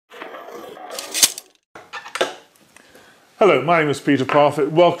Hello, my name is Peter Parfitt.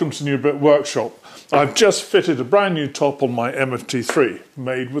 Welcome to New Bit Workshop. I've just fitted a brand new top on my MFT3,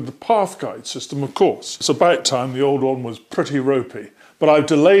 made with the Parf guide system, of course. It's about time, the old one was pretty ropey. But I've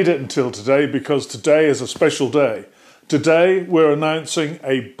delayed it until today because today is a special day. Today we're announcing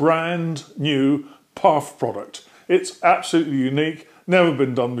a brand new Parf product. It's absolutely unique, never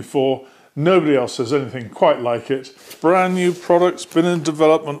been done before. Nobody else has anything quite like it. Brand new product's been in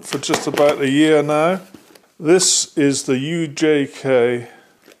development for just about a year now. This is the UJK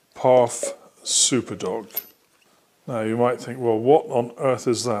Parf Super Dog. Now you might think, well, what on earth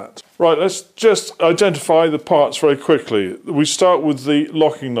is that? Right, let's just identify the parts very quickly. We start with the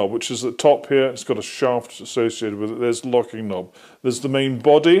locking knob, which is at the top here. It's got a shaft associated with it. There's the locking knob. There's the main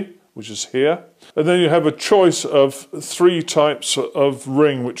body, which is here. And then you have a choice of 3 types of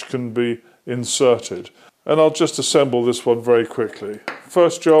ring which can be inserted. And I'll just assemble this one very quickly.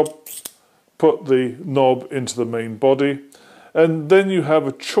 First job, put the knob into the main body. And then you have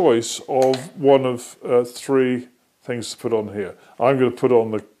a choice of one of 3 things to put on here. I'm going to put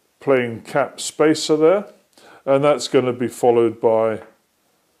on the plain cap spacer there. And that's going to be followed by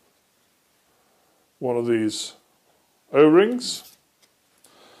one of these O-rings.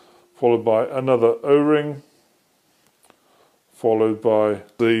 Followed by another O-ring, followed by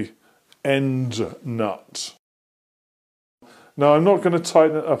the end nut. Now I'm not going to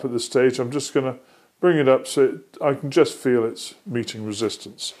tighten it up at this stage, I'm just going to bring it up so I can just feel it's meeting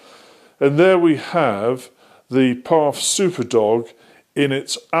resistance. And there we have the Parf Super Dog in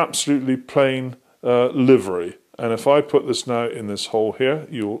its absolutely plain livery. And if I put this now in this hole here,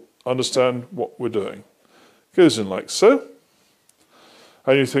 you'll understand what we're doing. It goes in like so.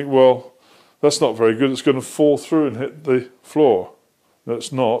 And you think, well, that's not very good, it's going to fall through and hit the floor. No,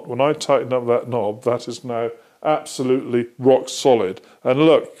 it's not. When I tighten up that knob, that is now absolutely rock solid. And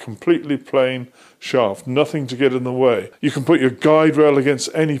look, completely plain shaft, nothing to get in the way. You can put your guide rail against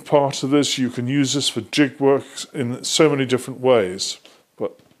any part of this, you can use this for jig work in so many different ways.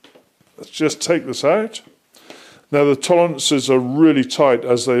 But let's just take this out. Now the tolerances are really tight,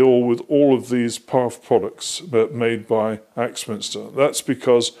 as they are with all of these Parf products made by Axminster. That's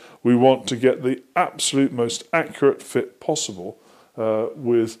because we want to get the absolute most accurate fit possible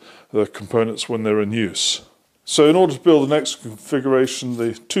with the components when they're in use. So in order to build the next configuration,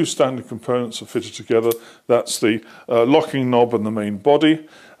 the 2 standard components are fitted together. That's the locking knob and the main body.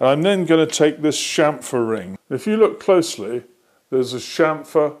 And I'm then going to take this chamfer ring. If you look closely, there's a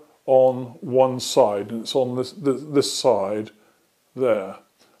chamfer on one side, and it's on this side there,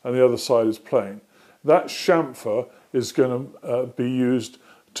 and the other side is plain. That chamfer is going to be used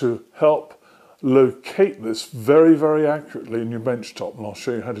to help locate this very, very accurately in your bench top, and I'll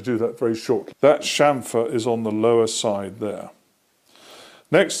show you how to do that very shortly. That chamfer is on the lower side there.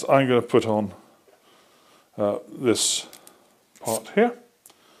 Next, I'm going to put on this part here,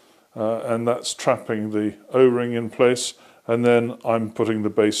 and that's trapping the O-ring in place. And then I'm putting the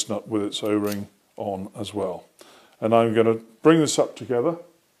base nut with its O-ring on as well. And I'm going to bring this up together.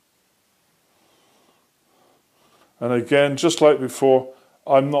 And again, just like before,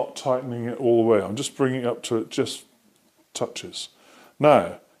 I'm not tightening it all the way. I'm just bringing it up to it just touches.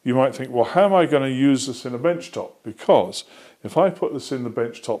 Now, you might think, well, how am I going to use this in a bench top? Because if I put this in the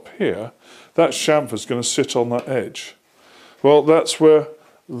bench top here, that chamfer is going to sit on that edge. Well, that's where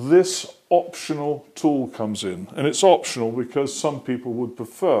this optional tool comes in, and it's optional because some people would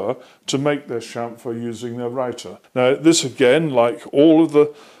prefer to make their chamfer using their router. Now this again, like all of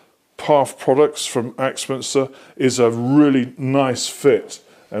the Parf products from Axminster, is a really nice fit,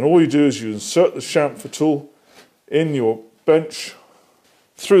 and all you do is you insert the chamfer tool in your bench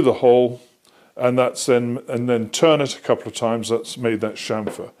through the hole, and then turn it a couple of times. That's made that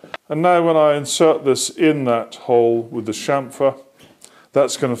chamfer. And now when I insert this in that hole with the chamfer,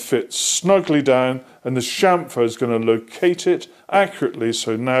 that's going to fit snugly down, and the chamfer is going to locate it accurately,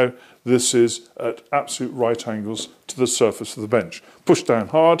 so now this is at absolute right angles to the surface of the bench. Push down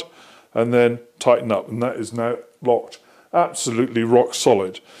hard and then tighten up, and that is now locked, absolutely rock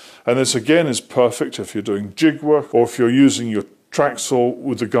solid. And this again is perfect if you're doing jig work or if you're using your track saw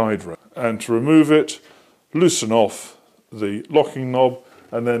with the guide rail. And to remove it, loosen off the locking knob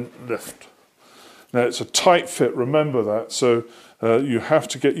and then lift. Now it's a tight fit, remember that, so you have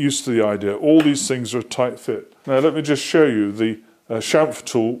to get used to the idea. All these things are a tight fit. Now let me just show you the chamfer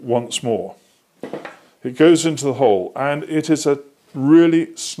tool once more. It goes into the hole and it is a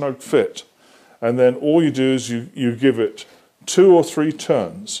really snug fit. And then all you do is you give it 2 or 3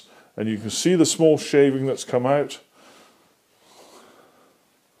 turns, and you can see the small shaving that's come out.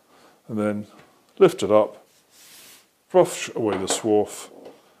 And then lift it up, brush away the swarf,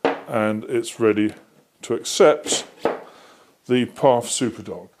 and it's ready to accept the Parf Super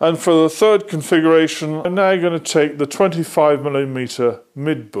Dog. And for the third configuration, I'm now going to take the 25mm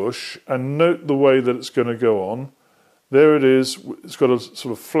mid bush and note the way that it's going to go on. There it is, it's got a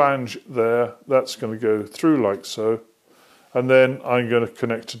sort of flange there, that's going to go through like so. And then I'm going to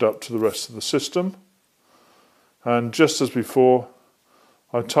connect it up to the rest of the system. And just as before,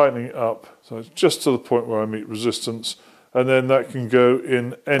 I'm tightening it up, so it's just to the point where I meet resistance, and then that can go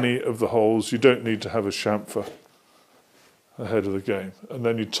in any of the holes. You don't need to have a chamfer ahead of the game. And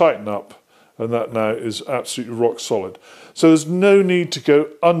then you tighten up, and that now is absolutely rock solid. So there's no need to go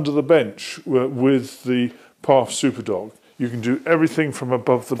under the bench with the Parf Super Dog. You can do everything from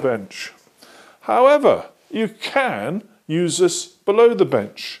above the bench. However, you can use this below the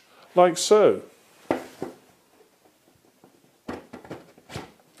bench, like so.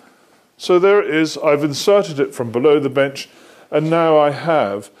 So there it is, I've inserted it from below the bench, and now I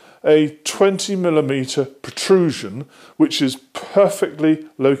have a 20mm protrusion, which is perfectly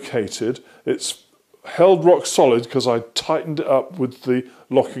located. It's held rock solid because I tightened it up with the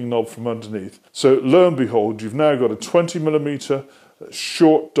locking knob from underneath. So lo and behold, you've now got a 20mm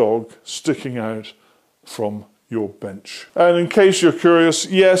short dog sticking out from your bench. And in case you're curious,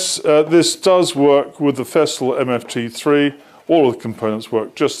 yes, this does work with the Festool MFT 3. All of the components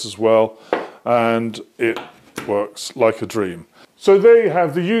work just as well, and it works like a dream. So there you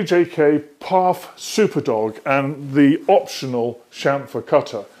have the UJK Parf Super Dog and the optional chamfer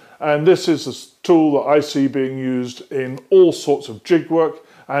cutter. And this is a tool that I see being used in all sorts of jig work,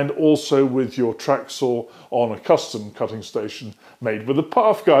 and also with your track saw on a custom cutting station made with a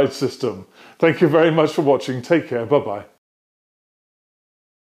Parf guide system. Thank you very much for watching. Take care. Bye-bye.